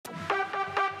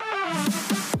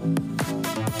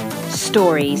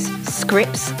stories,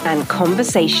 scripts, and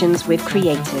conversations with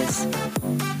creators.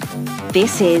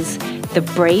 This is the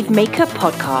Brave Maker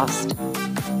Podcast.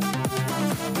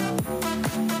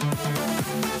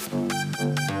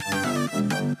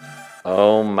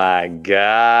 Oh my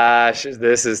gosh,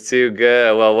 this is too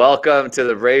good. Well, welcome to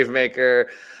the Brave Maker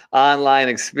online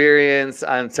experience.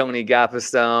 I'm Tony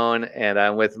Gapastone, and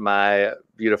I'm with my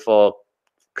beautiful,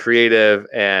 creative,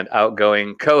 and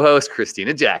outgoing co-host,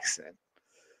 Christina Jackson.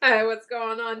 Hi, what's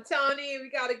going on, Tony? We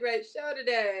got a great show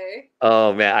today.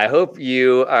 Oh man, I hope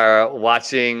you are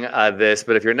watching this,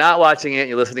 but if you're not watching it,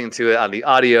 you're listening to it on the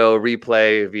audio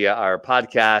replay via our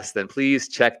podcast, then please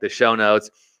check the show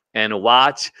notes and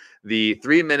watch the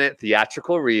 3-minute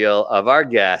theatrical reel of our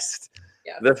guest,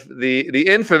 yes, the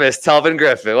infamous Telvin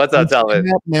Griffin. What's up, Telvin?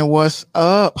 Man, what's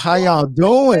up? How y'all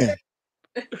doing?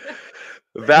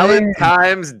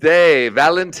 Valentine's Day.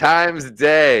 Valentine's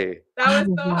Day. That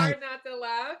was so hard not to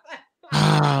laugh.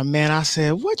 Man, I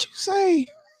said, what you say?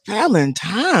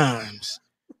 Valentine's.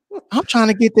 I'm trying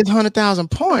to get this 100,000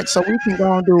 points so we can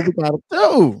go and do what we gotta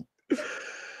do.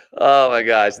 Oh my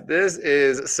gosh, this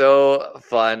is so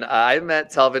fun. I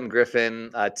met Telvin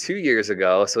Griffin 2 years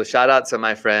ago. So shout out to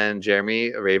my friend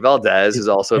Jeremy Ray Valdez, who's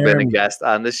also been a guest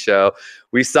on this show.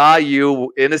 We saw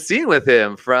you in a scene with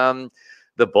him from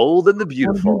The Bold and the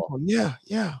Beautiful. Yeah.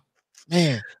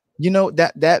 Man, you know,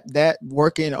 that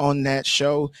working on that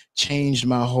show changed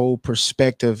my whole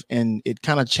perspective, and it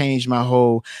kind of changed my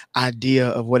whole idea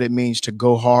of what it means to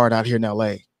go hard out here in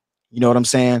LA. You know what I'm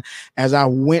saying? As I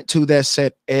went to that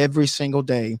set every single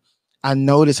day, I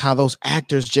noticed how those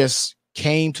actors just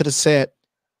came to the set,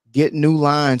 get new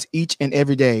lines each and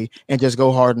every day, and just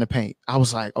go hard in the paint. I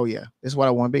was like, oh yeah, this is what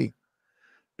I want to be.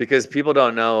 Because people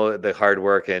don't know the hard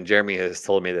work, and Jeremy has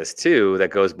told me this too, that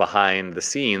goes behind the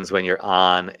scenes when you're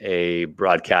on a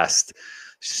broadcast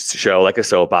show like a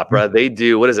soap opera. They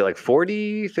do, what is it, like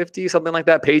 40, 50, something like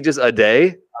that, pages a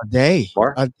day?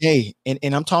 A day.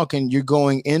 And I'm talking, you're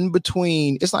going in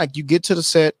between. It's like you get to the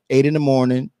set 8 in the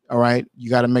morning. All right.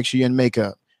 You got to make sure you're in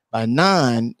makeup. By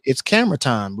 9, it's camera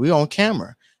time. We're on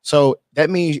camera. So that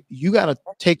means you got to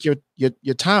take your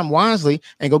time wisely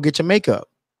and go get your makeup.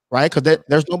 Right. Because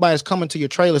there's nobody that's coming to your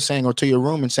trailer saying, or to your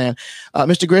room and saying,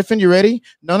 Mr. Griffin, you ready?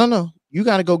 No. You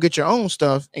got to go get your own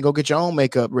stuff and go get your own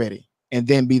makeup ready, and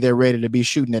then be there ready to be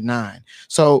shooting at 9.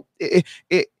 So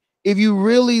if you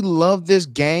really love this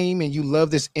game and you love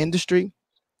this industry,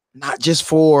 not just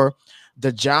for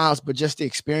the jobs, but just the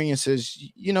experiences,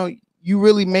 you know, you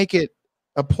really make it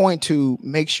a point to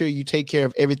make sure you take care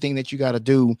of everything that you got to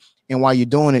do. And while you're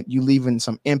doing it, you leaving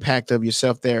some impact of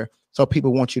yourself there, so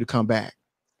people want you to come back.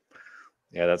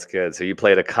 Yeah, that's good. So you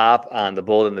played a cop on The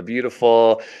Bold and the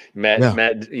Beautiful. You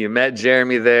met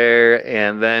Jeremy there,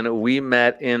 and then we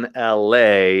met in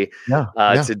LA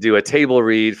to do a table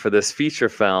read for this feature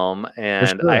film.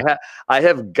 And sure. I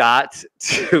have got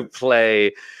to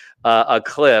play a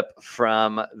clip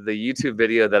from the YouTube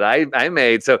video that I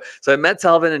made. So I met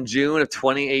Telvin in June of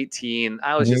 2018.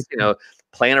 I was just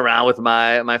playing around with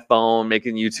my phone,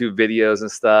 making YouTube videos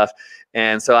and stuff.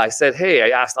 And so I said,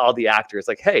 hey, I asked all the actors,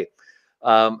 like, hey.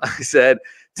 I said,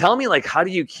 tell me, like, how do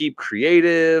you keep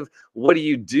creative? What do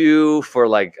you do for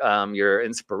like your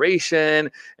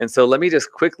inspiration? And so let me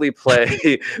just quickly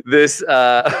play this,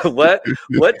 what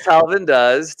Telvin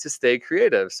does to stay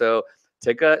creative. So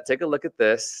take a look at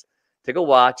this, take a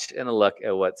watch and a look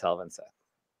at what Telvin said.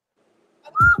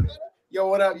 Yo,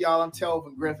 what up, y'all? I'm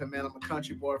Telvin Griffin, man. I'm a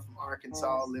country boy from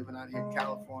Arkansas, living out here in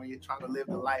California, trying to live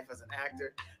the life as an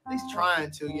actor. At least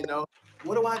trying to, you know.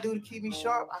 What do I do to keep me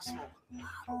sharp? I smoke a lot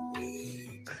of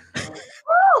weed.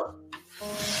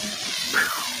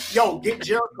 Yo, get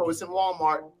Jericho. It's in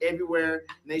Walmart, everywhere,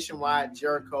 nationwide.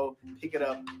 Jericho, pick it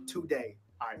up today.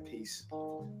 All right, peace.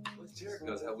 What's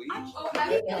Jericho? Is that weed?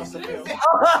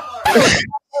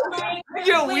 You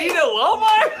get weed at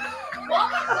Walmart?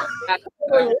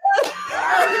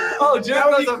 Oh,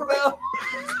 Jericho's a film.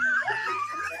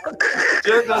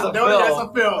 Jericho's a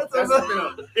film. That's a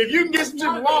film. If you can get some shit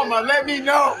from Walmart, let me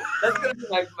know. That's gonna be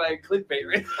my clickbait,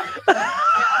 right?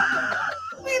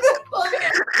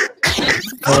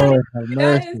 Oh,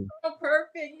 that is so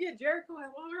perfect. You get Jericho at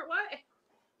Walmart. What?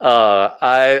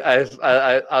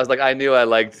 I was like, I knew I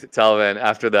liked Telvin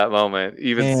after that moment,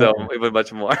 even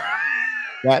much more.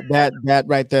 that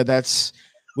right there, that's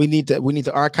we need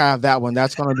to archive that one.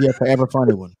 That's gonna be a forever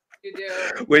funny one. You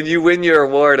do. When you win your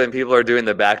award and people are doing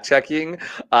the back checking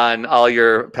on all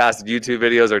your past YouTube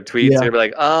videos or tweets, you're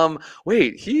like,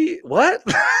 wait, what?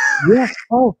 Yeah.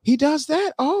 Oh, he does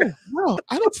that? Oh, no,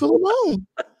 I don't feel alone.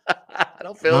 I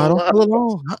don't feel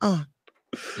alone. Uh-uh.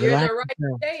 You're in the right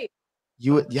state.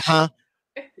 You, huh?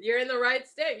 You're in the right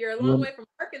state. You're a long way from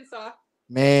Arkansas.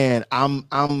 Man, I'm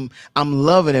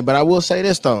loving it. But I will say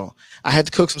this though, I had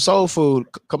to cook some soul food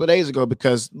a couple of days ago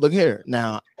because look here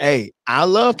now. Hey, I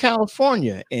love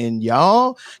California, and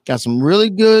y'all got some really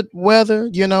good weather.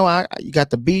 You know, you got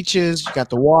the beaches, you got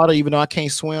the water. Even though I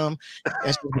can't swim,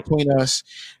 that's between us.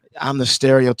 I'm the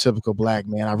stereotypical black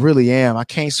man. I really am. I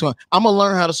can't swim. I'm gonna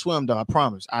learn how to swim though. I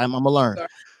promise. I'm gonna learn.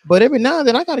 But every now and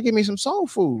then I gotta give me some soul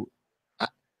food.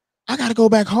 I gotta go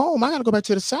back home. I gotta go back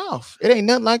to the South. It ain't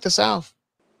nothing like the South.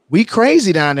 We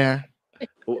crazy down there.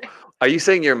 Are you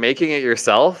saying you're making it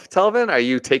yourself, Telvin? Are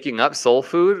you taking up soul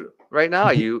food right now?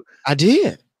 I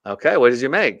did. Okay. What did you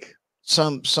make?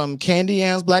 Some candy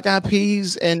yams, black eyed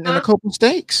peas, and a couple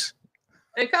steaks.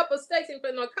 And a couple steaks and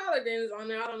put no collard greens on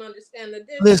there. I don't understand the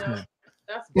dish. Listen,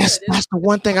 that's the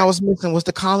one thing I was missing was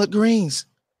the collard greens.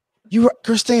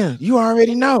 Christina, you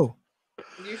already know.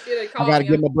 You should have called I gotta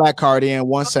get my black card in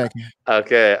 1 second.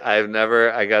 Okay,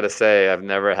 I gotta say, I've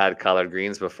never had collard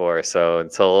greens before. So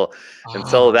until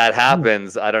that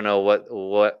happens, I don't know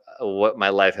what my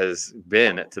life has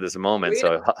been to this moment.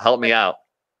 So help me out.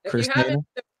 If Christina? you haven't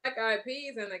the black eyed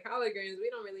peas and the collard greens, we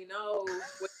don't really know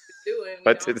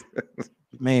what to do.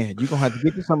 Man, you're gonna have to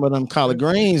get you some of them collard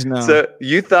greens now. So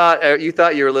you thought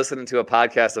you were listening to a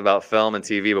podcast about film and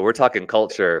TV, but we're talking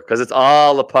culture because it's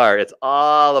all a part. It's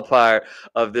all a part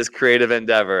of this creative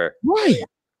endeavor. Right.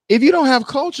 If you don't have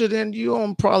culture, then you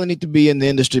don't probably need to be in the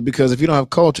industry, because if you don't have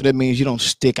culture, that means you don't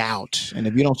stick out. And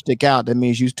if you don't stick out, that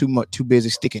means you're too busy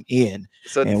sticking in.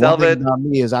 So and one thing about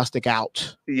me is I stick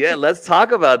out. Yeah, let's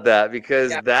talk about that,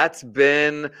 because that's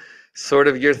been sort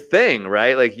of your thing,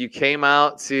 right? Like you came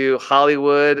out to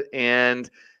Hollywood, and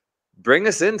bring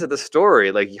us into the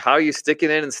story. Like, how are you sticking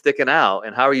in and sticking out,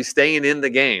 and how are you staying in the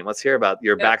game? Let's hear about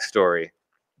your backstory.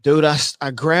 Dude,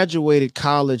 I graduated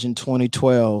college in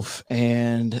 2012,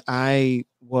 and I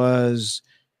was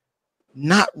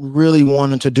not really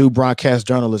wanting to do broadcast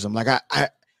journalism. Like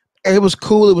it was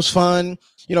cool, it was fun.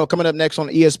 You know, coming up next on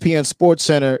ESPN Sports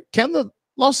Center, can the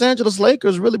Los Angeles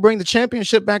Lakers really bring the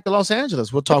championship back to Los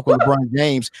Angeles? We'll talk with LeBron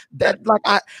James. That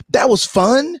was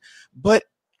fun, but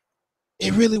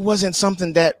it really wasn't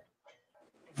something that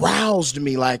roused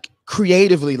me like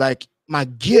creatively, like my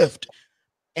gift.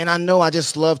 And I know I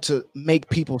just love to make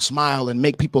people smile and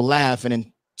make people laugh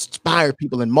and inspire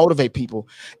people and motivate people.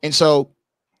 And so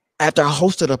after I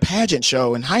hosted a pageant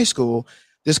show in high school,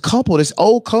 this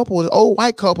old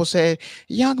white couple said,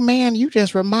 "Young man, you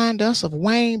just remind us of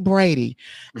Wayne Brady."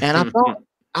 And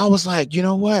I was like, you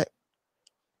know what?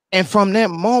 And from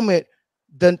that moment,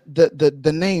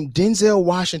 the name Denzel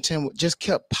Washington just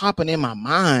kept popping in my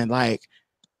mind. Like,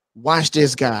 watch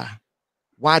this guy,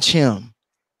 watch him,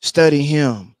 study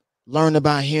him, learn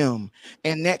about him.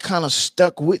 And that kind of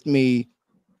stuck with me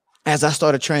as I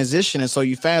started transitioning. So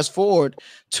you fast forward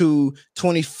to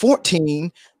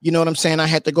 2014, you know what I'm saying? I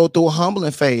had to go through a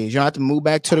humbling phase. You know, I had to move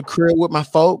back to the crib with my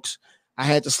folks. I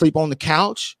had to sleep on the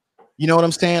couch. You know what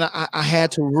I'm saying? I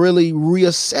had to really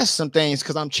reassess some things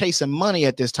because I'm chasing money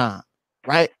at this time,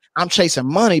 right? I'm chasing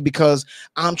money because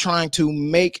I'm trying to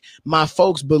make my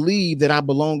folks believe that I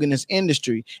belong in this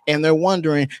industry. And they're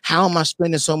wondering, how am I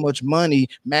spending so much money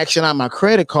maxing out my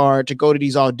credit card to go to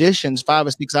these auditions 5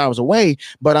 or 6 hours away,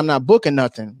 but I'm not booking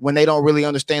nothing? When they don't really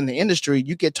understand the industry,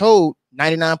 you get told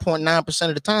 99.9%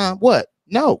 of the time, what?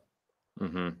 No.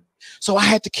 Mm-hmm. So I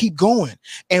had to keep going.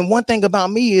 And one thing about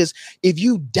me is, if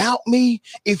you doubt me,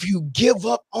 if you give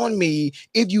up on me,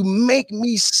 if you make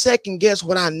me second guess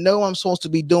what I know I'm supposed to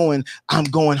be doing, I'm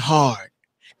going hard.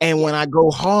 And when I go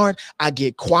hard, I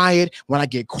get quiet. When I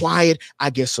get quiet,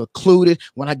 I get secluded.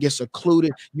 When I get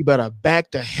secluded, you better back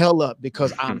the hell up,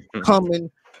 because I'm coming.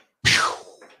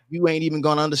 You ain't even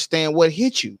going to understand what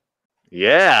hit you.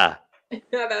 Yeah.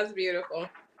 That's beautiful.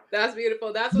 That's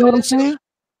beautiful. That's what I'm saying.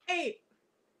 Hey.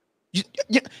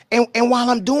 And while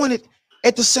I'm doing it,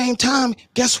 at the same time,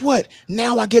 guess what?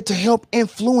 Now I get to help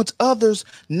influence others,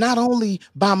 not only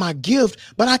by my gift,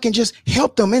 but I can just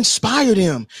help them, inspire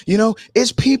them. You know,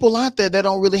 it's people out there that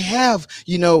don't really have,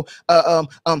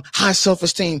 high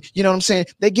self-esteem. You know what I'm saying?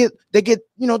 They get,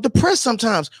 depressed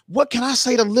sometimes. What can I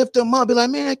say to lift them up? Be like,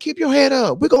 man, keep your head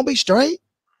up. We're going to be straight.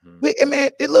 We're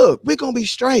going to be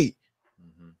straight.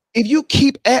 If you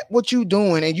keep at what you're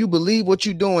doing and you believe what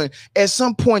you're doing, at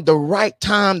some point, the right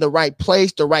time, the right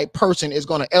place, the right person is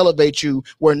going to elevate you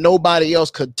where nobody else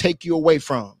could take you away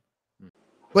from.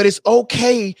 But it's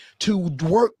okay to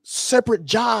work separate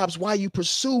jobs while you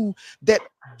pursue that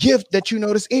gift that you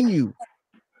notice in you.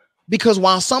 Because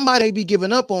while somebody be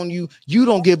giving up on you, you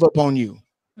don't give up on you.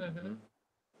 Mm-hmm.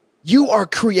 You are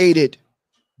created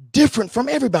different from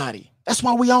everybody. That's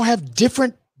why we all have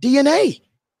different DNA.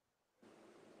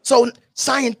 So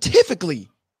scientifically,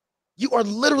 you are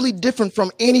literally different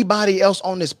from anybody else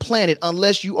on this planet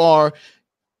unless you are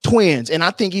twins. And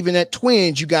I think even at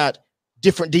twins, you got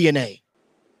different DNA.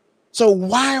 So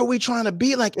why are we trying to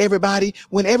be like everybody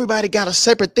when everybody got a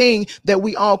separate thing that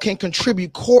we all can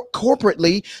contribute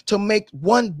corporately to make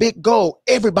one big goal,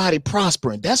 everybody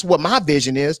prospering? That's what my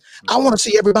vision is. I want to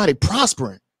see everybody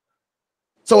prospering.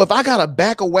 So if I got to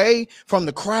back away from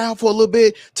the crowd for a little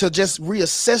bit to just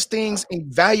reassess things,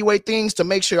 evaluate things to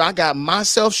make sure I got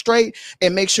myself straight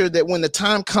and make sure that when the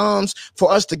time comes for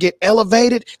us to get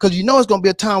elevated, because you know it's going to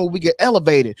be a time where we get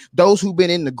elevated. Those who've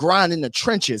been in the grind, in the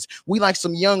trenches, we like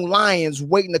some young lions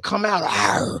waiting to come out.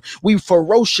 Arr, we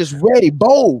ferocious, ready,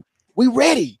 bold. We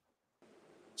ready.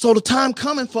 So the time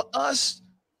coming for us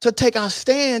to take our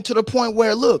stand to the point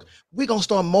where, look, we're going to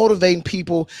start motivating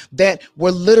people that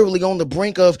were literally on the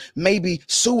brink of maybe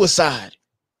suicide,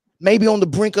 maybe on the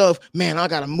brink of, man, I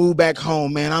got to move back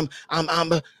home, man.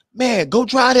 Man, go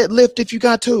try that lift if you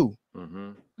got to.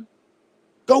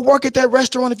 Go work at that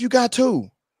restaurant if you got to.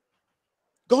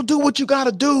 Go do what you got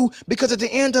to do, because at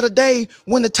the end of the day,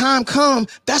 when the time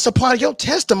comes, that's a part of your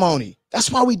testimony.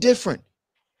 That's why we different.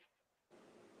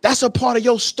 That's a part of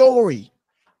your story.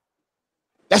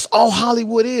 That's all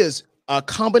Hollywood is, a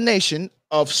combination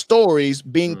of stories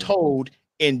being told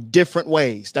in different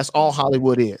ways. That's all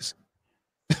Hollywood is.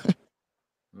 Come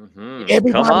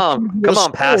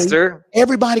on, Pastor.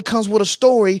 Everybody comes with a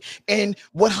story, and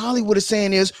what Hollywood is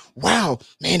saying is, wow,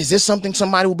 man, is this something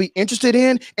somebody will be interested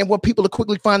in? And what people are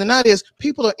quickly finding out is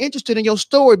people are interested in your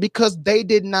story because they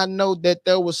did not know that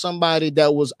there was somebody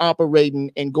that was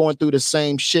operating and going through the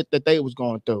same shit that they was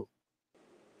going through.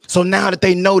 So now that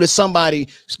they know that somebody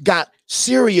got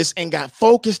serious and got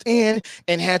focused in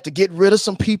and had to get rid of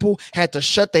some people, had to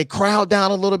shut their crowd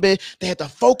down a little bit, they had to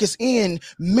focus in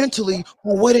mentally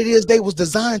on what it is they was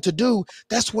designed to do.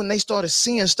 That's when they started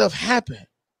seeing stuff happen.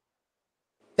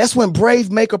 That's when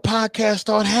Brave Maker podcast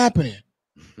started happening.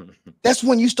 That's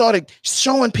when you started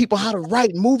showing people how to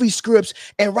write movie scripts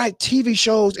and write TV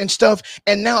shows and stuff.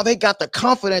 And now they got the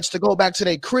confidence to go back to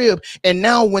their crib. And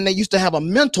now when they used to have a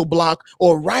mental block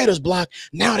or writer's block,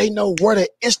 now they know where to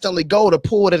instantly go to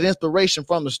pull that inspiration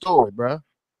from the story, bro.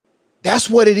 That's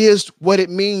what it is, what it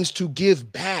means to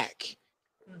give back.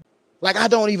 Like, I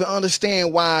don't even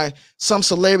understand why some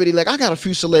celebrity, like I got a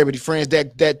few celebrity friends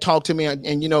that talk to me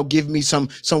and you know, give me some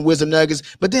wisdom nuggets,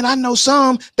 but then I know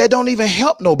some that don't even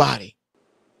help nobody.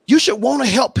 You should want to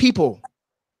help people.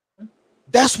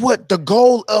 That's what the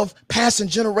goal of passing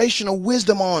generational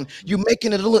wisdom on. You're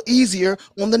making it a little easier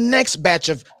on the next batch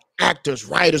of actors,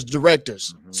 writers,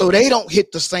 directors, so they don't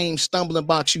hit the same stumbling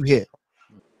blocks you hit.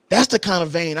 That's the kind of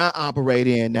vein I operate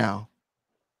in now.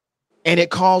 And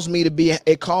it caused me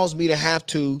to have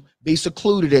to be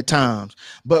secluded at times.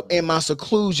 But in my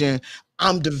seclusion,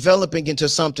 I'm developing into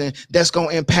something that's going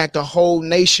to impact a whole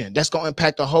nation. That's going to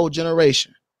impact a whole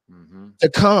generation to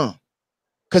come.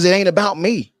 Because it ain't about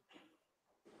me.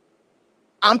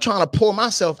 I'm trying to pour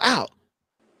myself out.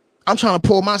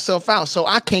 So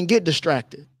I can't get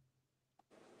distracted.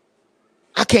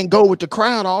 I can't go with the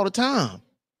crowd all the time.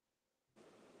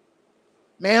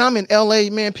 Man, I'm in LA,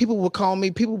 man. People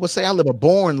will say I live a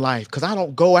boring life because I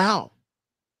don't go out.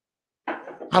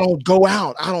 I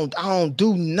don't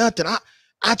do nothing.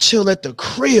 I chill at the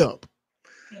crib.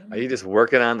 Are you just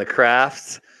working on the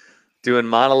crafts, doing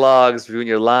monologues, doing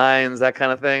your lines, that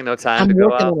kind of thing? No time to go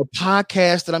out? I'm working on a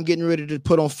podcast that I'm getting ready to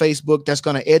put on Facebook that's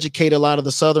going to educate a lot of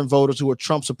the Southern voters who are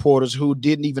Trump supporters who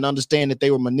didn't even understand that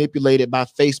they were manipulated by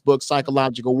Facebook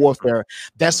psychological warfare.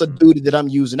 That's a duty that I'm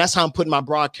using. That's how I'm putting my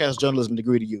broadcast journalism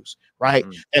degree to use, right?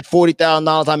 At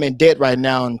 $40,000, I'm in debt right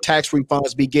now, and tax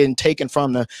refunds be getting taken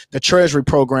from the Treasury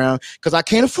program because I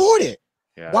can't afford it.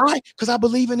 Yeah. Why? Because I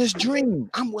believe in this dream.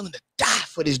 I'm willing to die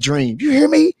for this dream. You hear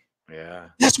me? Yeah.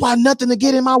 That's why nothing to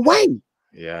get in my way.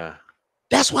 Yeah.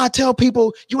 That's why I tell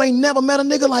people, you ain't never met a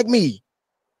nigga like me.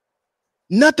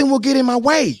 Nothing will get in my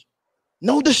way.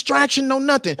 No distraction, no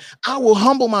nothing. I will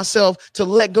humble myself to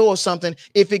let go of something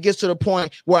if it gets to the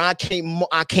point where I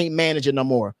can't manage it no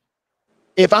more.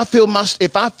 If I feel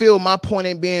my point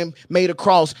ain't being made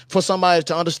across for somebody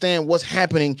to understand what's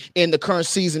happening in the current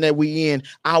season that we in,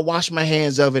 I'll wash my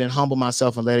hands of it and humble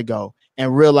myself and let it go.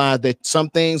 And realize that some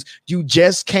things you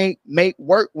just can't make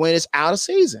work when it's out of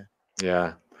season.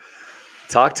 Yeah.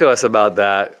 Talk to us about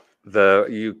that.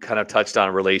 You kind of touched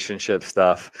on relationship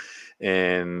stuff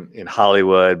in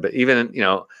Hollywood, but even, you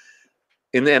know,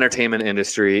 in the entertainment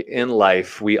industry, in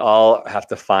life, we all have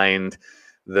to find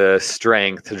the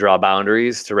strength to draw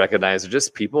boundaries, to recognize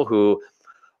just people who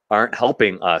aren't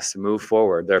helping us move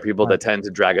forward. There are people that tend to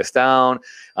drag us down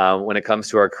when it comes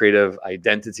to our creative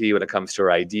identity, when it comes to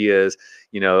our ideas.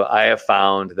 I have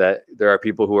found that there are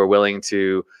people who are willing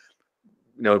to,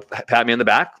 pat me on the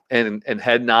back and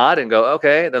head nod and go,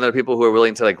 okay. Then there are people who are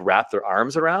willing to like wrap their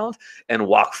arms around and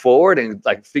walk forward and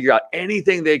like figure out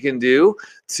anything they can do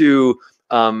to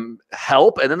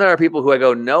help. And then there are people who I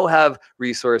go, no, have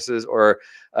resources or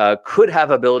could have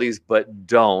abilities, but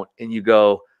don't. And you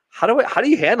go, how do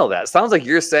you handle that? It sounds like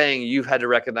you're saying you've had to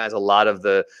recognize a lot of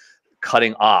the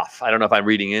cutting off. I don't know if I'm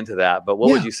reading into that, but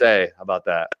what would you say about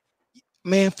that?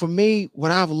 Man, for me,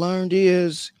 what I've learned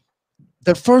is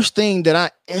the first thing that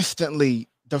I instantly,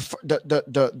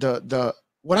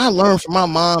 what I learned from my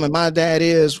mom and my dad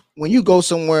is when you go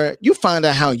somewhere, you find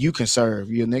out how you can serve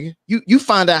you nigga. You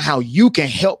find out how you can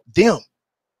help them.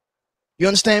 You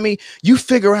understand me? You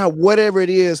figure out whatever it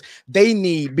is they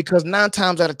need, because 9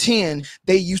 times out of 10,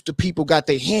 they used to people got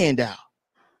their hand out.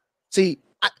 See,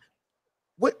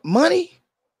 what money,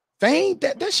 fame,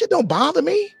 that shit don't bother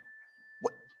me.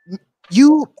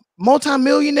 You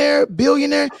multimillionaire,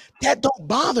 billionaire, that don't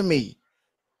bother me,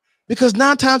 because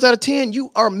 9 times out of 10 you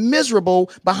are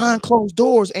miserable behind closed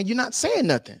doors and you're not saying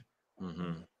nothing.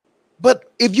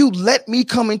 But if you let me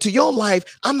come into your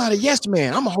life, I'm not a yes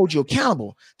man. I'm gonna hold you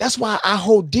accountable. That's why I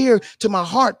hold dear to my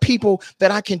heart people that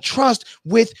I can trust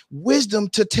with wisdom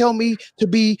to tell me to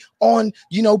be on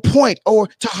point, or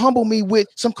to humble me with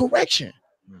some correction.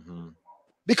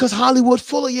 Because Hollywood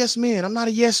full of yes men. I'm not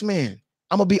a yes man.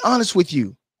 I'm gonna be honest with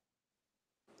you.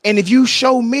 And if you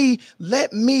show me,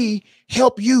 let me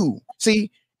help you.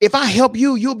 See, if I help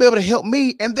you, you'll be able to help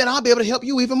me, and then I'll be able to help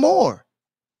you even more.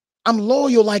 I'm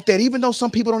loyal like that, even though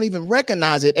some people don't even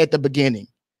recognize it at the beginning.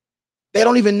 They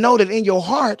don't even know that in your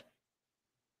heart.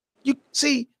 You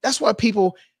see, that's why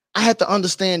I have to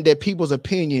understand that people's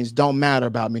opinions don't matter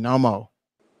about me no more.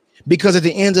 Because at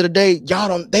the end of the day,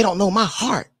 they don't know my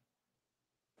heart.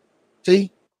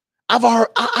 See,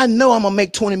 I know I'm gonna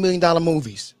make $20 million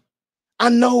movies. I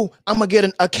know I'm gonna get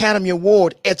an Academy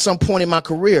Award at some point in my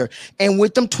career. And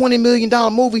with them $20 million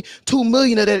movie, $2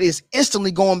 million of that is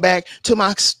instantly going back to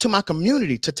my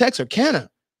community, to Texarkana.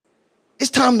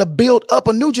 It's time to build up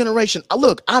a new generation.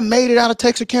 Look, I made it out of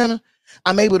Texarkana.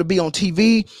 I'm able to be on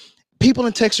TV. People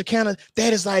in Texarkana,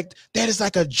 that is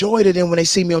like a joy to them when they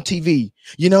see me on TV.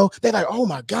 They're like, oh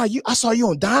my God, I saw you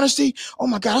on Dynasty. Oh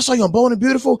my God, I saw you on Bold and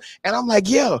Beautiful. And I'm like,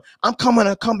 yeah, I'm coming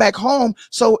to come back home.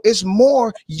 So it's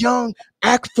more young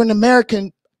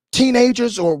African-American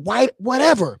teenagers or white,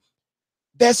 whatever,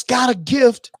 that's got a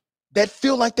gift that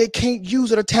feel like they can't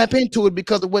use it or tap into it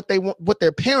because of what they want, what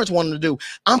their parents want them to do.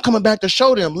 I'm coming back to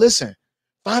show them, listen,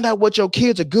 find out what your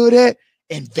kids are good at,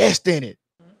 invest in it.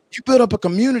 You build up a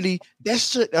community,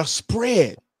 that's a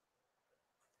spread.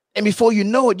 And before you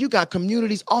know it, you got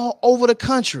communities all over the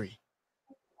country.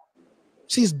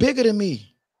 See, it's bigger than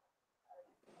me.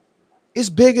 It's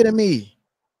bigger than me.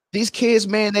 These kids,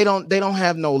 man, they don't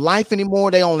have no life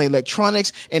anymore. They only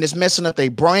electronics, and it's messing up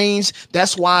their brains.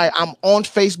 That's why I'm on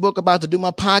Facebook about to do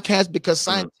my podcast, because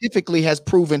scientifically has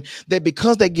proven that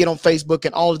because they get on Facebook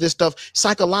and all of this stuff,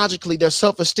 psychologically, their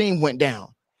self-esteem went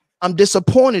down. I'm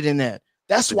disappointed in that.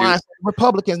 That's why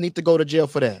Republicans need to go to jail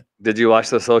for that. Did you watch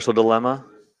The Social Dilemma,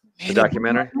 the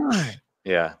documentary?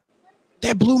 Yeah.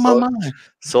 That blew my mind.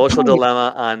 Social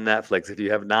Dilemma on Netflix. If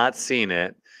you have not seen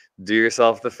it, do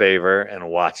yourself the favor and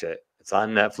watch it. It's on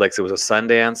Netflix. It was a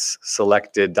Sundance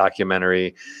selected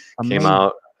documentary. Came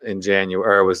out in January,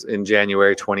 or it was in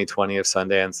January 2020 of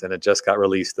Sundance, and it just got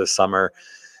released this summer.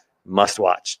 Must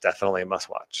watch, definitely must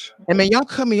watch. And man, y'all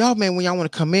cut me off, man, when y'all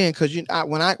want to come in, because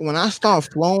when I start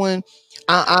flowing,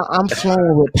 I'm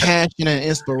flowing with passion and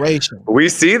inspiration. We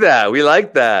see that. We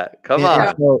like that. Come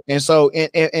on. And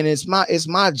it's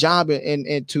my job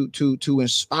and to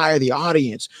inspire the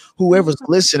audience, whoever's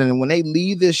listening. And when they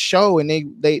leave this show and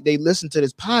they listen to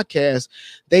this podcast,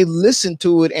 they listen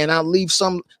to it, and I leave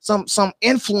some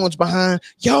influence behind.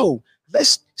 Yo,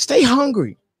 let's stay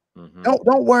hungry.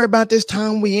 Don't worry about this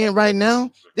time we in right now.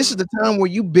 This is the time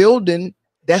where you building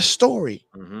that story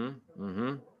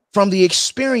from the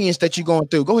experience that you're going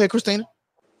through. Go ahead, Christina.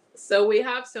 So we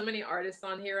have so many artists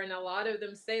on here, and a lot of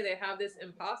them say they have this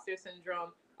imposter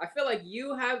syndrome. I feel like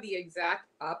you have the exact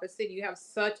opposite. You have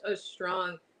such a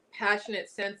strong, passionate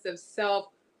sense of self.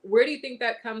 Where do you think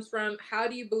that comes from? How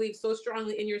do you believe so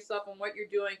strongly in yourself and what you're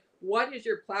doing? What is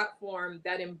your platform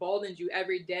that emboldens you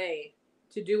every day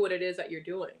to do what it is that you're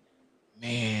doing?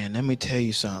 Man, let me tell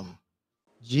you something.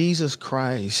 Jesus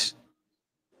Christ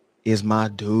is my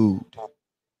dude.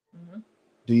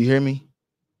 Do you hear me?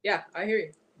 Yeah, I hear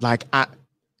you. Like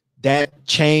that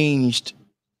changed.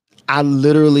 I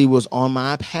literally was on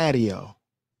my patio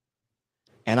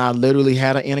and I literally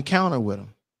had an encounter with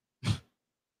him.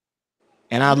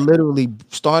 And I literally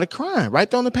started crying right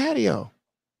there on the patio.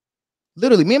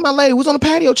 Literally, me and my lady was on the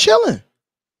patio chilling.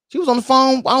 She was on the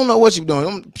phone. I don't know what she was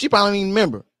doing. She probably didn't even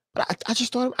remember. But I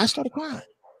started crying.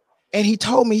 And he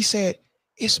told me, he said,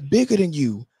 it's bigger than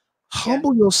you.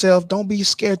 Humble yourself. Don't be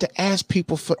scared to ask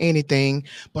people for anything,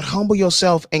 but humble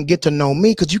yourself and get to know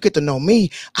me. Because you get to know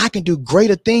me, I can do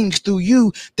greater things through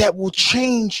you that will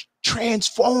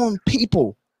transform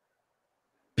people.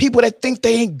 People that think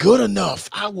they ain't good enough,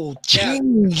 I will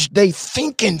change they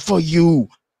thinking for you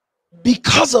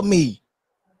because of me.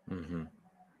 Mm-hmm.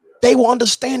 They will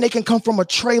understand they can come from a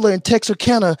trailer in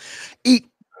Texarkana, eat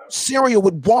cereal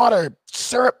with water,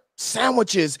 syrup,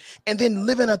 sandwiches, and then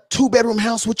live in a 2-bedroom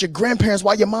house with your grandparents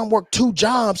while your mom worked 2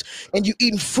 jobs and you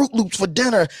eating Fruit Loops for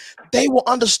dinner. They will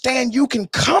understand you can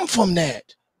come from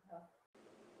that.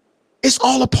 It's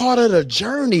all a part of the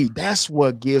journey. That's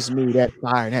what gives me that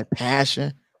fire, that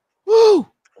passion. Woo!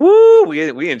 Woo!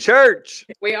 We in church.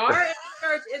 We are in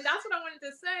church, and that's what I wanted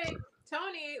to say,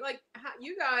 Tony. Like, how are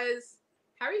you guys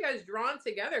drawn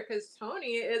together? Because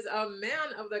Tony is a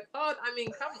man of the cloth. I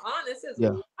mean, come on, this is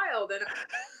wild. And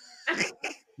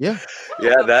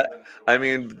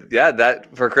that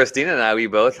for Christina and I, we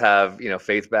both have,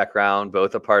 faith background,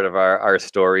 both a part of our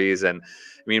stories. And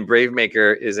I mean, Brave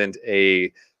Maker isn't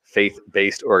a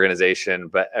faith-based organization,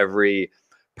 but every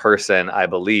person, I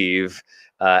believe,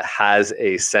 has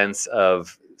a sense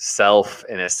of self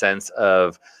and a sense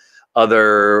of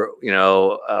other,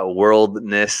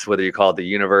 worldness, whether you call it the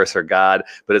universe or God.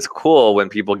 But it's cool when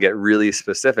people get really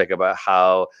specific about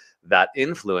how that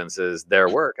influences their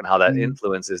work and how that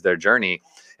influences their journey.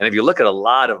 And if you look at a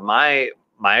lot of my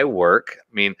work,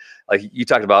 I mean, like you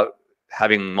talked about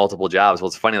having multiple jobs. Well,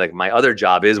 it's funny, like my other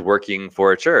job is working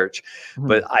for a church,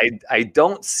 but I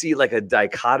don't see like a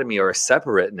dichotomy or a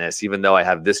separateness, even though I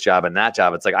have this job and that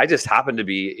job. It's like, I just happen to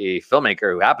be a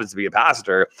filmmaker who happens to be a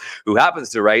pastor, who happens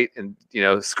to write and,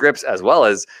 scripts as well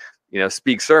as,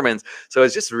 speak sermons. So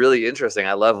it's just really interesting.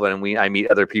 I love when I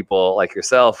meet other people like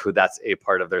yourself, who that's a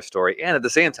part of their story. And at the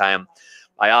same time,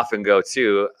 I often go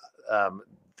to,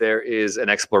 there is an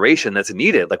exploration that's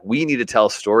needed. Like, we need to tell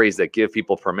stories that give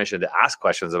people permission to ask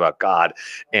questions about God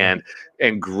and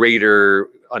greater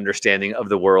understanding of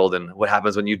the world and what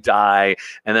happens when you die.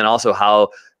 And then also how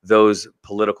those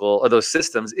political or those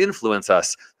systems influence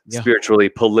us spiritually,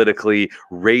 politically,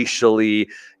 racially,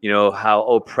 how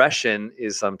oppression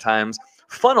is sometimes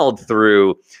funneled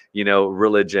through,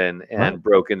 religion and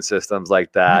broken systems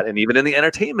like that. And even in the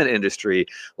entertainment industry,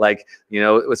 like,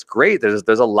 it's great. There's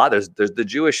a lot, there's the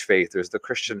Jewish faith, there's the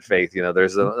Christian faith,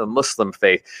 there's a Muslim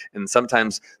faith. And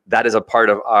sometimes that is a part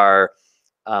of our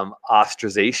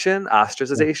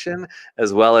ostracization,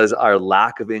 as well as our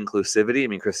lack of inclusivity. I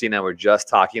mean, Christina and I were just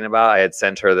talking about, I had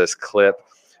sent her this clip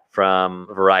from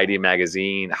Variety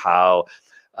magazine, how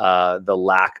the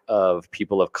lack of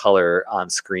people of color on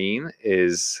screen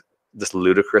is just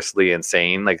ludicrously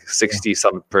insane. Like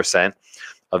 60%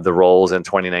 of the roles in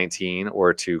 2019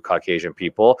 were to Caucasian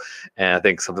people. And I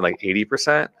think something like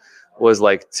 80% was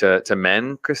like to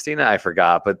men, Christina, I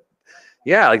forgot. But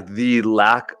yeah, like the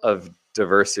lack of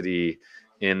diversity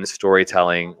in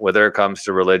storytelling, whether it comes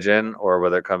to religion or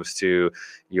whether it comes to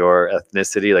your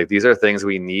ethnicity, like these are things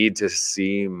we need to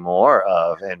see more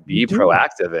of and be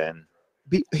proactive in.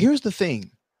 Here's the thing.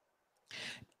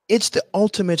 It's the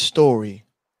ultimate story.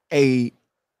 A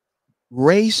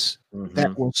race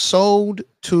that was sold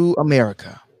to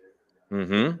America.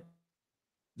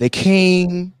 They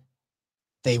came,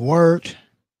 they worked,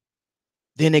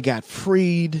 then they got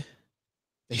freed.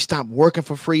 They stopped working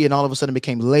for free and all of a sudden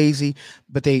became lazy,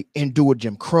 but they endured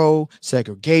Jim Crow,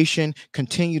 segregation,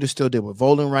 continue to still deal with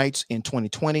voting rights in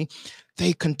 2020.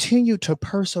 They continue to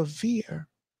persevere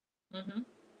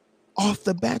off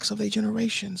the backs of their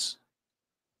generations.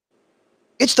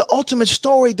 It's the ultimate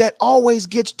story that always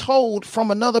gets told from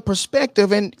another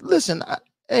perspective. And listen,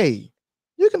 hey,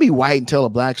 you can be white and tell a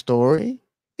black story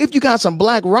if you got some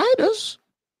black writers,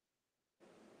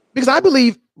 because I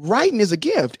believe writing is a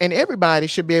gift and everybody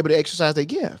should be able to exercise their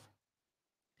gift.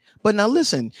 But now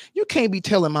listen, you can't be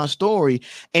telling my story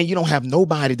and you don't have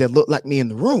nobody that look like me in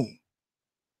the room,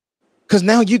 because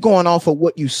now you're going off of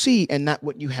what you see and not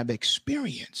what you have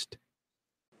experienced.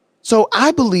 So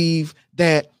I believe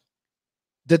that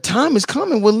the time is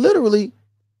coming where literally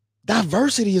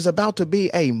diversity is about to be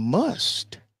a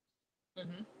must.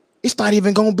 It's not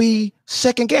even going to be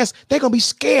second guess. They're going to be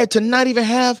scared to not even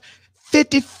have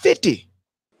 50-50.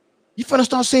 You're going to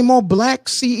start seeing more black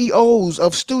CEOs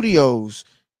of studios.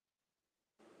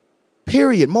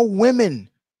 Period. More women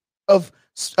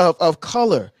of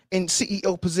color in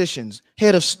CEO positions,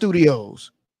 head of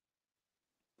studios,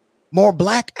 more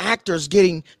black actors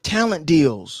getting talent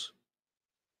deals,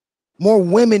 more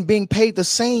women being paid the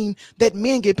same that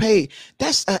men get paid.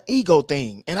 That's an ego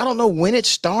thing. And I don't know when it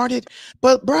started,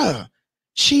 but bruh,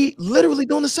 she literally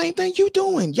doing the same thing you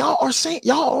doing. Y'all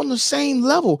on the same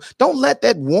level. Don't let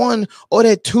that one or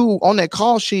that two on that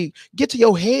call sheet get to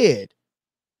your head.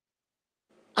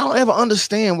 I don't ever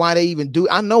understand why they even do.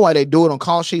 I know why they do it on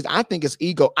call sheets. I think it's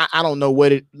ego. I don't know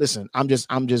what it. Listen, I'm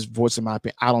just voicing my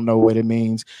opinion. I don't know what it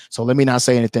means. So let me not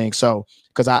say anything. So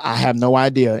because I have no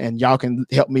idea, and y'all can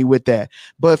help me with that.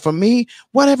 But for me,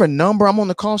 whatever number I'm on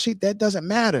the call sheet, that doesn't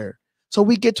matter. So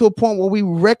we get to a point where we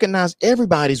recognize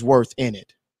everybody's worth in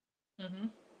it. Mm-hmm.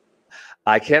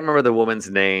 I can't remember the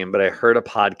woman's name, but I heard a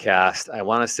podcast. I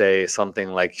want to say something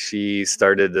like she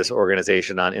started this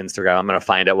organization on Instagram. I'm going to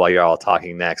find out while you're all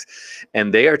talking next.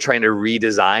 And they are trying to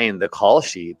redesign the call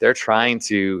sheet. They're trying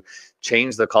to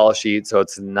change the call sheet so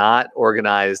it's not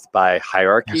organized by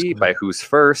hierarchy, by who's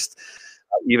first.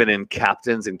 Even in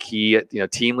captains and key,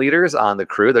 team leaders on the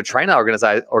crew, they're trying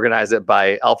to organize it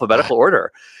by alphabetical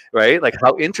order, right? Like,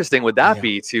 how interesting would that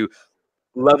be to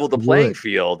level the playing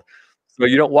field? So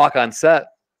you don't walk on set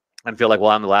and feel like, well,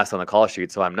 I'm the last on the call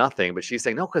sheet, so I'm nothing. But she's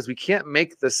saying, no, because we can't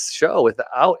make this show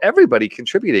without everybody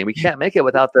contributing. We can't make it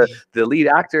without the lead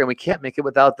actor, and we can't make it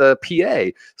without the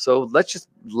PA. So let's just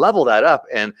level that up.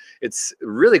 And it's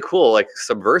really cool, like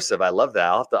subversive. I love that.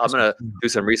 I'm going to do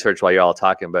some research while you're all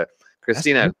talking. But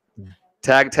Christina,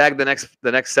 tag the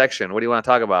next section. What do you want to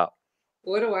talk about?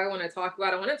 What do I want to talk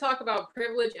about? I want to talk about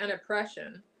privilege and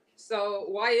oppression. So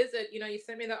why is it, you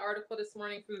sent me the article this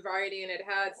morning from Variety, and it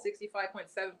had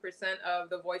 65.7%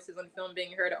 of the voices on film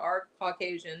being heard are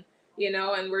Caucasian,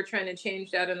 and we're trying to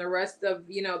change that, and the rest of,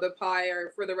 the pie,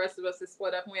 or for the rest of us to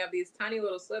split up, and we have these tiny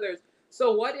little slithers.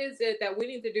 So what is it that we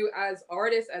need to do as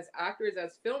artists, as actors,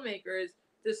 as filmmakers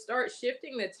to start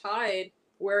shifting the tide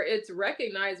where it's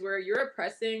recognized, where you're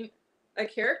oppressing a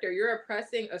character, you're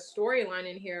oppressing a storyline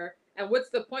in here, and what's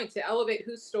the point? To elevate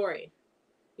whose story?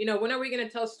 When are we going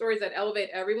to tell stories that elevate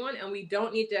everyone? And we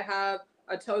don't need to have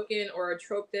a token or a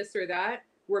trope, this or that,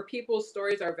 where people's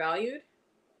stories are valued.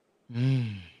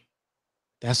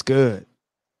 That's good.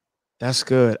 That's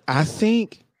good. I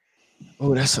think.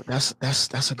 Oh, that's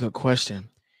a good question.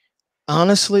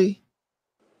 Honestly,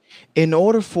 in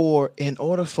order for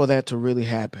that to really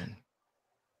happen,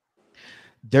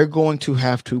 they're going to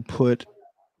have to put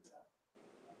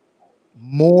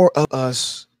more of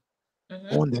us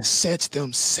on the sets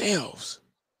themselves.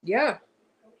 Yeah.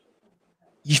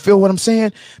 You feel what I'm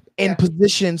saying? In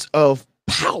positions of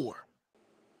power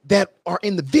that are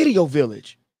in the video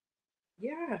village.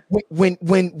 Yeah. When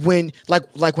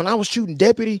like when I was shooting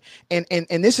Deputy, and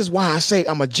this is why I say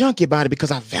I'm a junkie about it,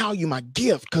 because I value my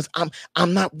gift, because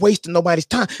I'm not wasting nobody's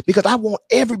time, because I want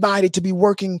everybody to be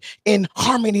working in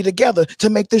harmony together to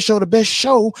make this show the best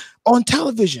show on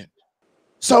television.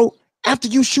 So after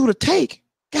you shoot a take,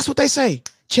 guess what they say?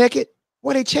 Check it.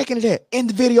 Where they checking it at? In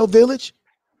the video village.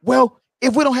 Well,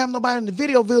 if we don't have nobody in the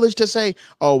video village to say,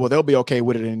 oh, well, they'll be okay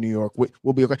with it in New York,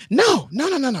 we'll be okay. No.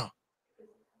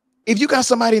 If you got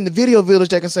somebody in the video village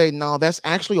that can say, no, that's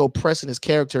actually oppressing his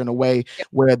character in a way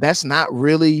where that's not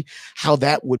really how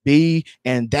that would be,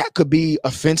 and that could be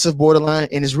offensive, borderline,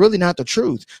 and it's really not the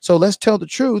truth. So let's tell the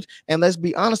truth and let's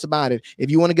be honest about it.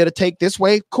 If you want to get a take this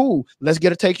way, cool. Let's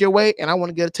get a take your way, and I want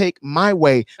to get a take my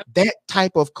way. That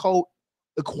type of code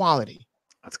equality.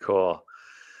 That's cool.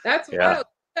 That's wild.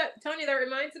 Tony, that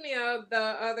reminds me of the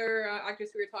other actors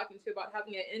we were talking to about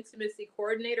having an intimacy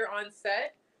coordinator on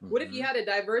set. What if you had a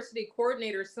diversity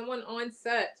coordinator, someone on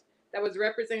set that was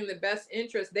representing the best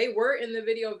interest? They were in the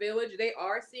video village. They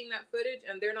are seeing that footage,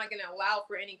 and they're not going to allow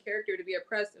for any character to be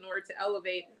oppressed in order to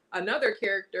elevate another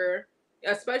character,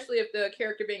 especially if the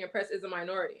character being oppressed is a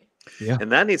minority. Yeah.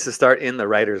 And that needs to start in the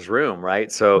writer's room,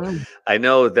 right? So I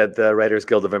know that the Writers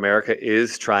Guild of America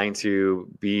is trying to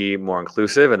be more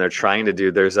inclusive, and they're trying to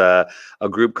do, there's a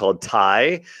group called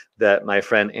TIE that my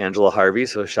friend Angela Harvey,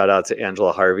 so shout out to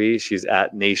Angela Harvey. She's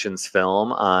at Nations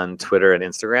Film on Twitter and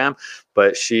Instagram,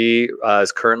 but she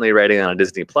is currently writing on a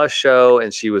Disney Plus show,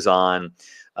 and she was on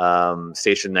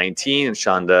Station 19 in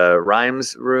Shonda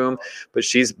Rhimes' room. But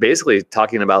she's basically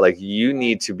talking about, like, you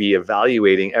need to be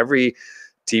evaluating, every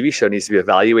TV show needs to be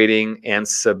evaluating and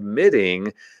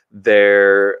submitting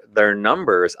their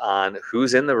numbers on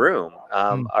who's in the room.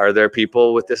 Are there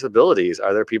people with disabilities?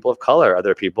 Are there people of color? Are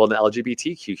there people in the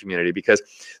LGBTQ community? Because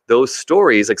those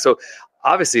stories, like, so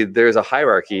obviously there's a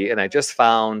hierarchy, and I just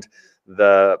found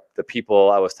the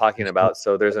people I was talking about.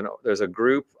 So there's a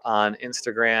group on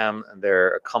Instagram.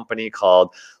 They're a company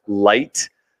called Light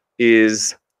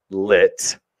is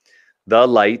Lit. The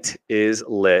Light is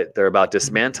Lit. They're about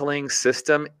dismantling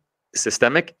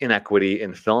systemic inequity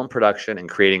in film production and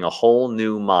creating a whole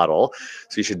new model.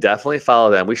 So you should definitely follow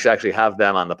them. We should actually have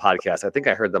them on the podcast. I think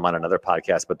I heard them on another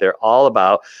podcast, but they're all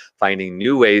about finding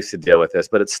new ways to deal with this.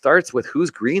 But it starts with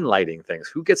who's green lighting things,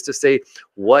 who gets to say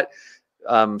what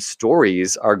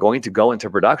stories are going to go into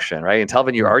production, right? And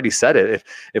Telvin, you already said it.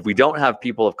 If we don't have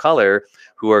people of color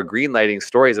who are greenlighting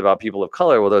stories about people of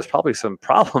color, well, there's probably some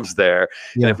problems there.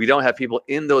 Yeah. And if we don't have people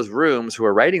in those rooms who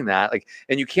are writing that, like,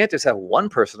 and you can't just have one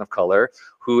person of color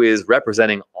who is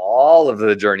representing all of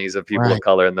the journeys of people of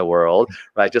color in the world,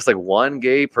 right? Just like one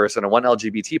gay person or one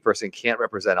LGBT person can't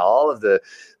represent all of the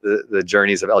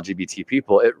journeys of LGBT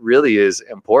people. It really is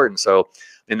important. So,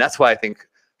 and that's why I think,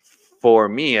 for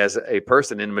me as a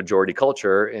person in majority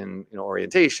culture, in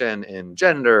orientation, in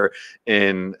gender,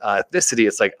 in ethnicity,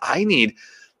 it's like I need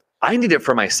it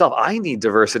for myself. I need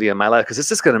diversity in my life because it's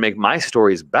just going to make my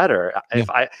stories better.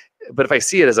 Yeah. If I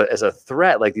see it as a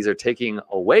threat, like these are taking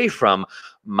away from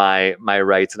my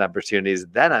rights and opportunities,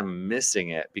 then I'm missing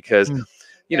it because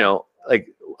you know, like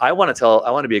I want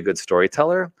to be a good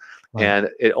storyteller, and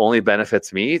it only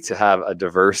benefits me to have a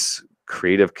diverse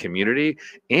creative community.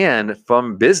 And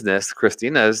from business,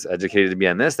 Christina's educated to be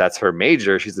on this. That's her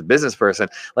major. She's a business person.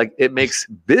 Like, it makes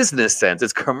business sense.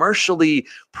 It's commercially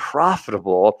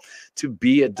profitable to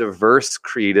be a diverse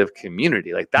creative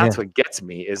community. Like, that's what gets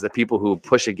me, is the people who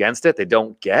push against it. They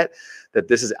don't get that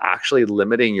this is actually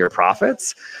limiting your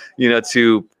profits,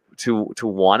 to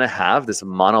want to have this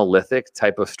monolithic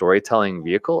type of storytelling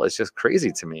vehicle. It's just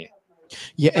crazy to me.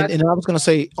 Yeah, and I was going to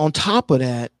say, on top of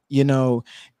that,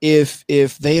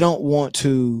 if they don't want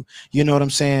to, what I'm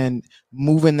saying,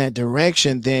 move in that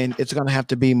direction, then it's going to have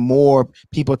to be more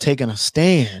people taking a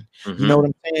stand. You know what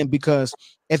I'm saying? Because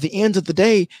at the end of the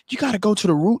day, you got to go to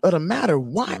the root of the matter.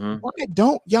 Why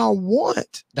don't y'all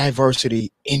want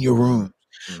diversity in your room?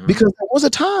 Because there was a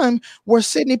time where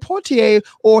Sidney Poitier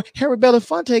or Harry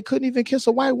Belafonte couldn't even kiss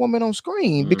a white woman on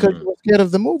screen because they were scared of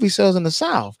the movie sales in the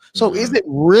South. So is it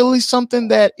really something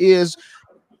that is,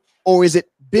 or is it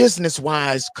business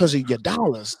wise because of your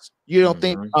dollars? You don't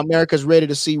think America's ready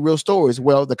to see real stories?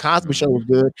 Well, the Cosby Show was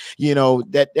good.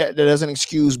 That doesn't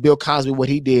excuse Bill Cosby, what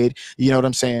he did. You know what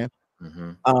I'm saying?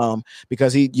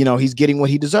 Because he's getting what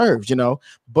he deserves.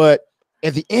 But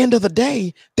at the end of the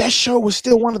day, that show was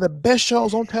still one of the best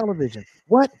shows on television.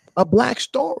 What a Black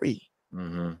story.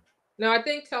 No, I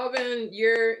think, Telvin,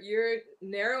 you're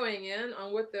narrowing in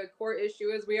on what the core issue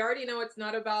is. We already know it's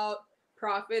not about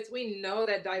profits. We know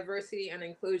that diversity and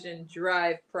inclusion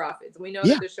drive profits. We know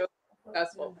that the show is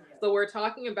successful. So we're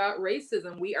talking about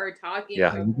racism. We are talking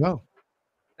about,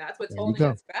 that's what's holding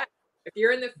us back. If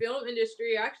you're in the film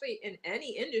industry, actually in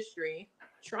any industry,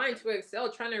 trying to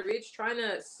excel, trying to reach, trying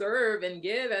to serve and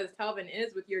give, as Telvin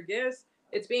is with your gifts,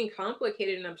 it's being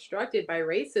complicated and obstructed by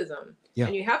racism.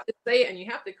 And you have to say it and you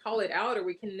have to call it out, or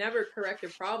we can never correct a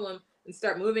problem and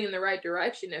start moving in the right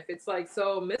direction. If it's like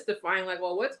so mystifying, like,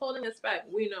 well, what's holding us back?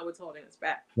 We know what's holding us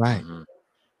back. Right.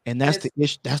 And that's the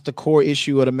issue. That's the core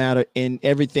issue of the matter in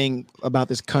everything about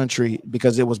this country,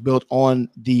 because it was built on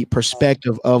the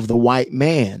perspective of the white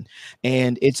man.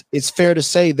 And it's fair to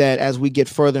say that as we get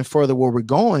further and further where we're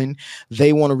going,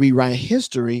 they want to rewrite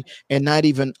history and not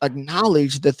even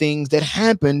acknowledge the things that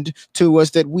happened to us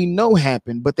that we know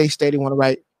happened, but they still want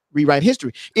to rewrite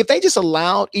history. If they just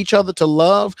allowed each other to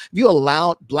love, if you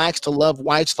allowed blacks to love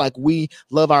whites like we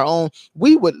love our own,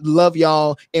 we would love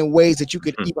y'all in ways that you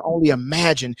could even only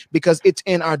imagine, because it's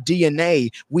in our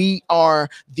DNA. We are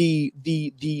the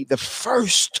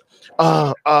first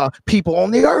people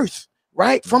on the earth,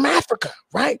 right? From Africa,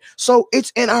 right? So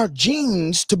it's in our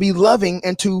genes to be loving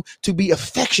and to be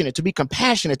affectionate, to be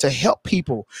compassionate, to help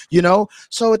people,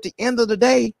 So at the end of the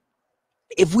day,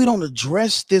 if we don't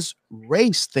address this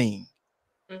race thing,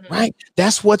 right?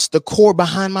 That's what's the core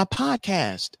behind my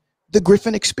podcast, the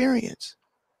Griffin Experience.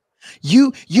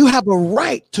 You have a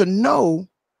right to know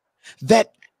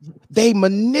that they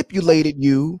manipulated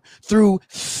you through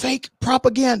fake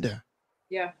propaganda.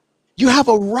 Yeah. You have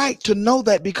a right to know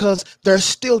that, because they're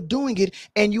still doing it,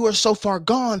 and you are so far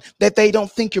gone that they don't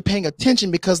think you're paying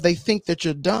attention because they think that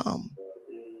you're dumb.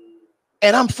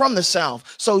 And I'm from the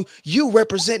South, so you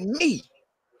represent me.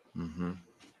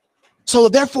 So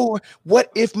therefore, what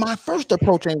if my first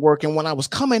approach ain't working when I was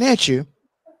coming at you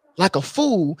like a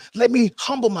fool? Let me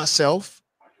humble myself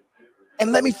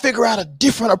and let me figure out a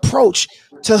different approach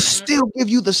to still give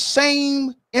you the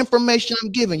same information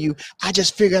I'm giving you. I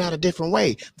just figured out a different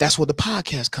way. That's where the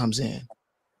podcast comes in.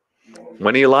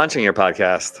 When are you launching your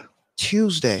podcast?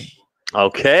 Tuesday.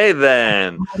 Okay,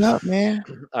 then. What up, man?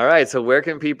 All right. So where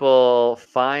can people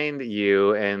find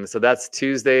you? And so that's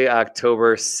Tuesday,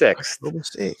 October 6th. October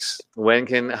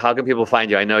 6th. How can people find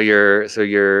you? I know your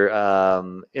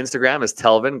Instagram is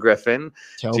Telvin Griffin,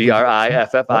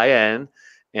 Griffin,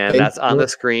 and that's on the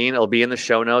screen. It'll be in the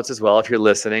show notes as well if you're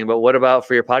listening. But what about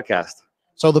for your podcast?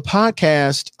 So the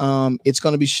podcast, it's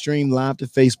going to be streamed live to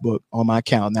Facebook on my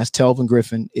account. And that's Telvin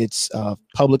Griffin. It's a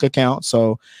public account.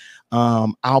 So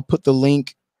I'll put the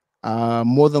link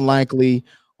more than likely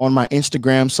on my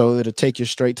Instagram, so it'll take you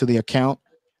straight to the account.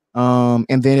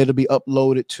 And then it'll be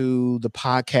uploaded to the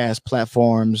podcast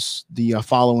platforms the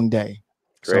following day.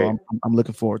 Great. So I'm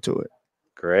looking forward to it.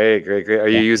 Great. Are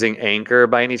you using Anchor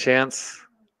by any chance?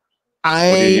 I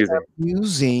am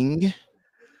using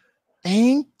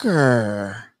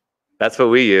Anchor. That's what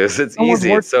we use. It's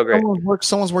easy. It's so great.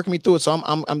 Someone's working me through it. So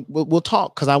we'll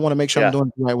talk, because I want to make sure I'm doing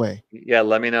it the right way. Yeah,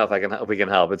 let me know if we can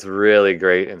help. It's really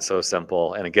great and so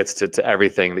simple, and it gets to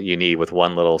everything that you need with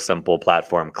one little simple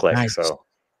platform click. Nice. So,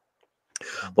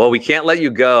 well, we can't let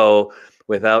you go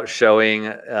without showing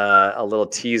a little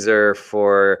teaser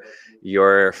for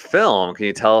your film. Can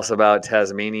you tell us about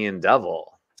Tasmanian Devil?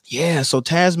 Yeah, so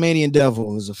Tasmanian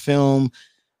Devil is a film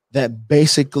that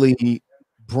basically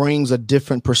brings a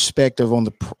different perspective on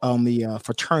the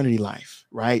fraternity life,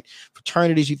 right?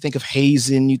 Fraternities, you think of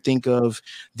hazing, you think of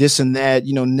this and that,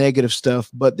 negative stuff.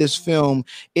 But this film,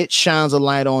 it shines a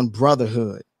light on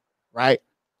brotherhood, right?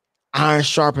 Iron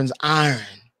sharpens iron,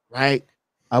 right?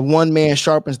 One man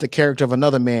sharpens the character of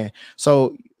another man.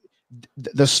 So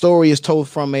the story is told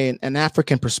from an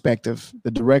African perspective.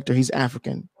 The director, he's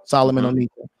African, Solomon Onita.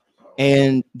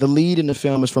 And the lead in the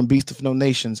film is from Beast of No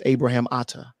Nations, Abraham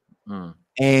Atta.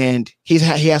 And he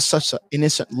has such an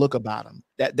innocent look about him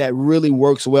that really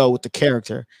works well with the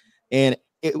character. And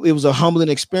it was a humbling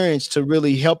experience to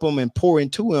really help him and pour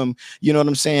into him, you know what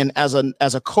I'm saying, as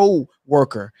a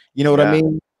co-worker, you know what I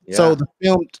mean? Yeah. So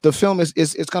the film is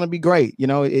it's gonna be great,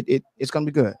 it's gonna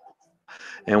be good.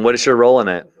 And what is your role in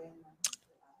it?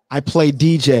 I play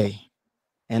DJ,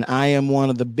 and I am one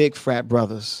of the big frat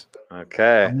brothers.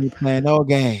 Okay. I'm playing no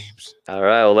games. All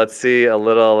right. Well, let's see a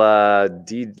little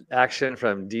action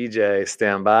from DJ.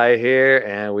 Stand by here,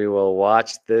 and we will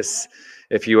watch this.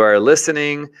 If you are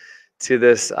listening to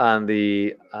this on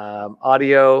the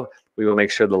audio, we will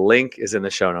make sure the link is in the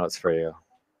show notes for you.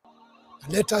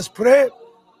 Let us pray.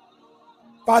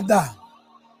 Father,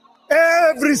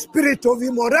 every spirit of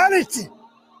immorality,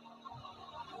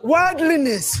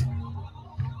 worldliness,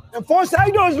 and false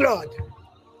idols, Lord,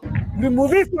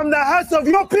 remove it from the hearts of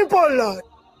your people, Lord.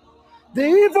 The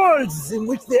evils in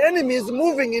which the enemy is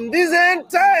moving in these end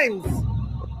times.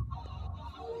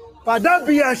 Father,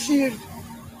 be a shield.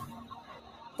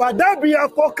 Father, be a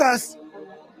focus.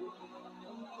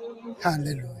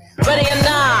 Hallelujah. Ready or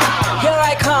not, here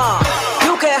I come.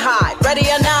 You can't hide. Ready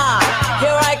or not,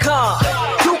 here I come.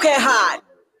 You can't hide.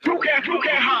 You can't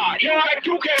hide.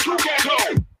 You can't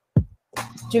hide.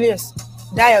 Julius,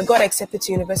 Dyer got accepted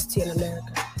to university in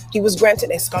America. He was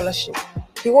granted a scholarship.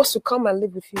 He wants to come and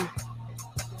live with you.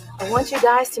 I want you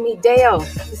guys to meet Dale.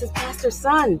 This is Pastor's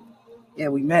son. Yeah,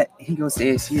 we met. He goes to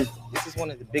ASU. This is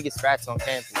one of the biggest frats on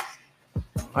campus.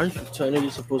 Aren't fraternity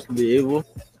supposed to be able?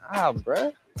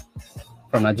 Bruh.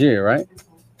 From Nigeria, right?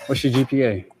 What's your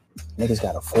GPA? Niggas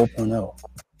got a 4.0.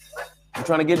 You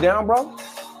trying to get down, bro?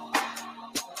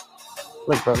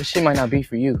 Look, bro, this shit might not be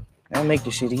for you. Don't make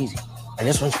this shit easy. I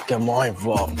just want to get more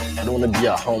involved. I don't want to be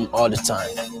at home all the time.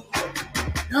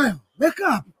 Time, wake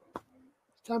up.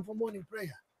 It's time for morning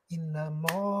prayer. In the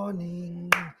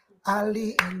morning,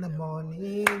 early in the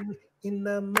morning,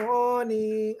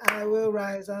 I will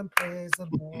rise and praise the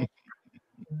Lord.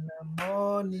 In the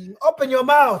morning, open your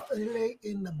mouth. Early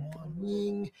in the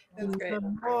morning, the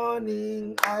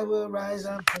morning, I will rise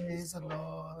and praise the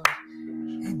Lord.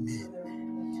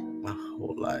 Amen. My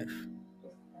whole life,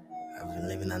 I've been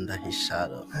living under his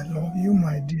shadow. I love you,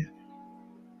 my dear.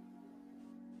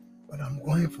 But I'm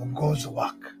going for God's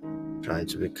work. Trying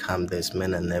to become this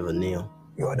man I never knew.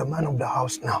 You are the man of the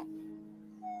house now.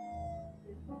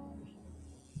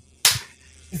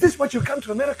 Is this what you come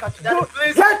to America to do?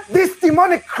 Please. Get this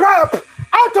demonic crap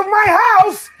out of my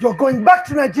house! You're going back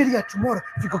to Nigeria tomorrow.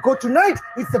 If you could go tonight,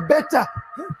 it's better.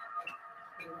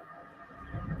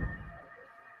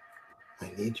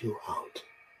 I need you out.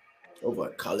 Over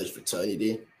at college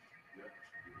fraternity.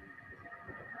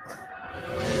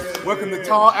 Welcome to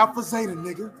Tall Alpha Zeta,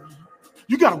 nigga.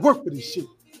 You gotta work for this shit.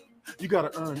 You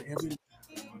got to earn every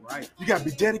right. You got to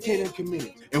be dedicated and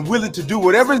committed and willing to do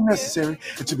whatever is necessary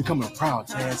to become a proud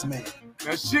jazz man.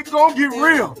 That shit gonna get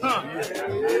real.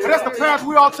 And that's the path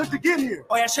we all took to get here.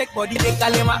 Oya shake body,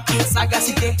 décale ma,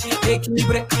 sagacité,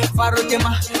 équilibré, faro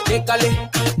tema, décale,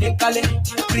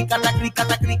 cricata,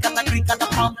 cricata, cricata, cricata,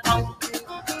 pam, pam.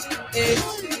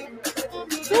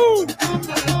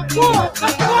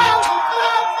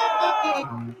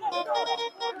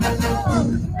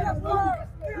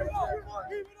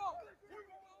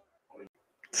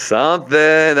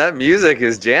 Something. That music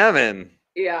is jamming.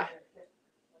 Yeah.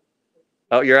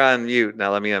 Oh, you're on mute.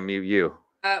 Now let me unmute you.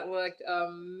 That looked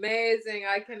amazing.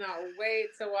 I cannot wait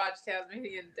to watch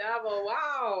Tasmanian Devil.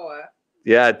 Wow.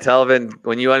 Yeah, Telvin,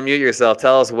 when you unmute yourself,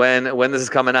 tell us when this is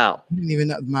coming out. I didn't even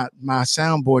know my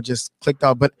soundboard just clicked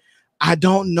off, but I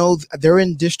don't know. They're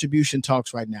in distribution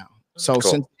talks right now. So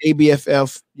cool. Since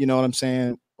ABFF, you know what I'm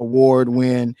saying, award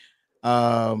win,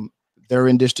 they're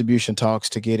in distribution talks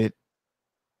to get it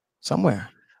somewhere.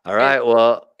 All right.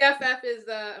 Well, ABFF is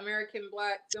the American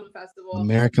Black Film Festival.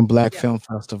 American Black Film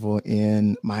Festival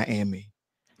in Miami.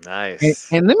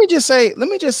 Nice. And let me just say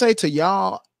to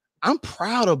y'all, I'm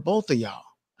proud of both of y'all.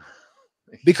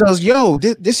 Because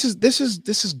this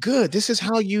is good. This is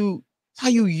how you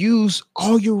use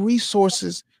all your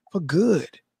resources for good.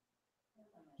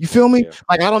 You feel me? Yeah.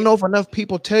 Like, I don't know if enough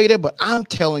people tell you that, but I'm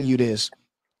telling you this.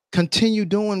 Continue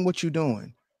doing what you're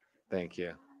doing. Thank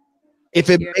you. If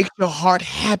it makes your heart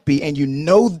happy and if you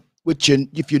know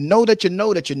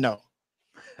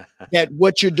that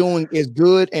what you're doing is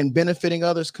good and benefiting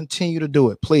others, continue to do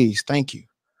it. Please. Thank you.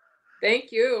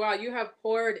 Thank you. Wow, you have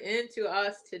poured into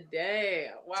us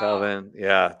today. Wow. Telvin,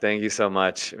 yeah, thank you so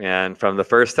much, man. From the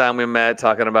first time we met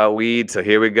talking about weed, so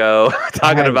here we go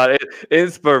talking about it,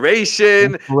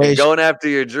 inspiration, and going after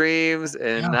your dreams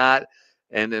and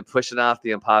then pushing off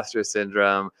the imposter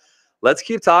syndrome. Let's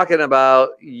keep talking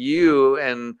about you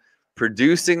and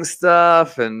producing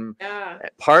stuff and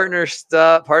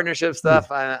partnership stuff.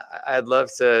 I'd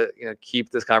love to keep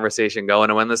this conversation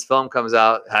going. And when this film comes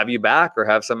out, have you back or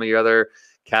have some of your other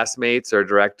castmates or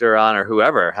director on or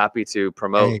whoever. Happy to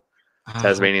promote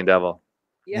Tasmanian Devil.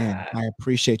 Yeah, man, I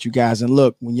appreciate you guys. And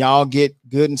look, when y'all get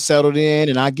good and settled in,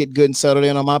 and I get good and settled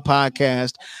in on my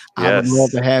podcast, I would love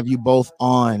to have you both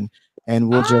on, and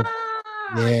we'll just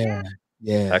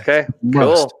Okay,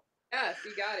 cool. Yes,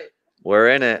 you got it. We're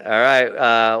in it. All right.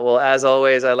 Well, as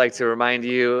always, I'd like to remind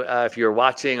you, if you're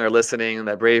watching or listening,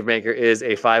 that Brave Maker is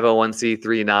a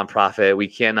 501c3 nonprofit. We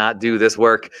cannot do this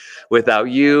work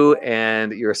without you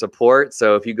and your support.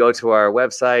 So if you go to our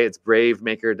website, it's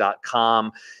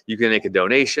bravemaker.com. You can make a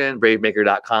donation,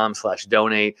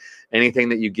 bravemaker.com/donate. Anything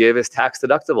that you give is tax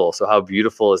deductible. So how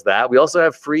beautiful is that? We also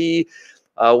have free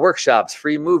workshops,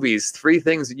 free movies, free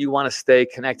things that you want to stay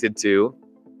connected to.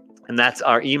 And that's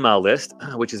our email list,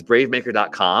 which is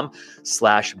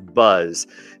bravemaker.com/buzz.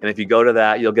 And if you go to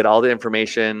that, you'll get all the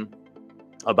information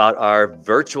about our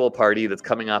virtual party that's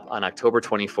coming up on October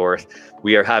 24th.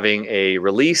 We are having a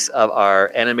release of our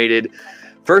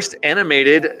first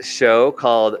animated show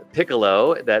called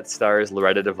Piccolo that stars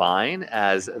Loretta Devine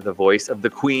as the voice of the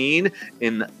Queen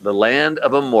in the land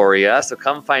of Amoria. So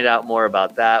come find out more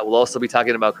about that. We'll also be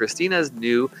talking about Christina's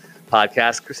new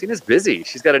podcast. Christina's busy.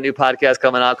 She's got a new podcast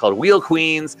coming out called Wheel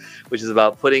Queens, which is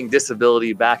about putting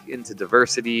disability back into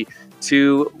diversity.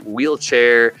 2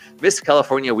 Miss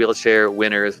California wheelchair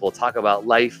winners. We'll talk about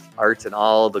life, art, and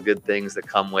all the good things that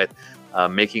come with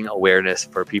making awareness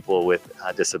for people with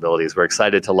disabilities. We're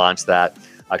excited to launch that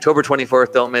October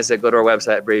 24th. Don't miss it. Go to our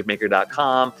website,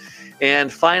 bravemaker.com.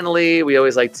 And finally, we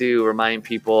always like to remind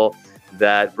people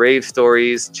that brave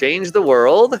stories change the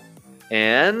world.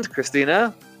 And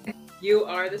Christina, you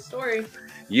are the story.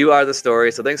 You are the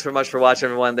story. So thanks so much for watching,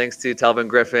 everyone. Thanks to Telvin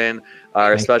Griffin,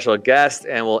 our special guest.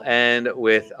 And we'll end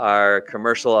with our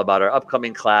commercial about our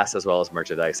upcoming class as well as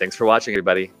merchandise. Thanks for watching,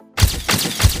 everybody.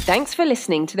 Thanks for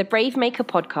listening to the Brave Maker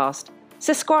podcast.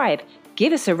 Subscribe,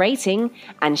 give us a rating,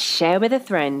 and share with a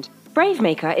friend. Brave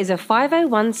Maker is a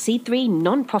 501c3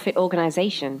 non-profit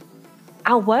organization.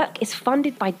 Our work is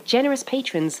funded by generous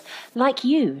patrons like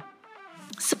you.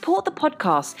 Support the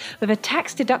podcast with a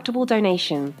tax-deductible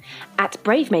donation at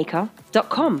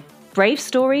bravemaker.com. Brave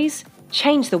stories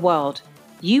change the world.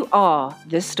 You are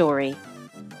the story.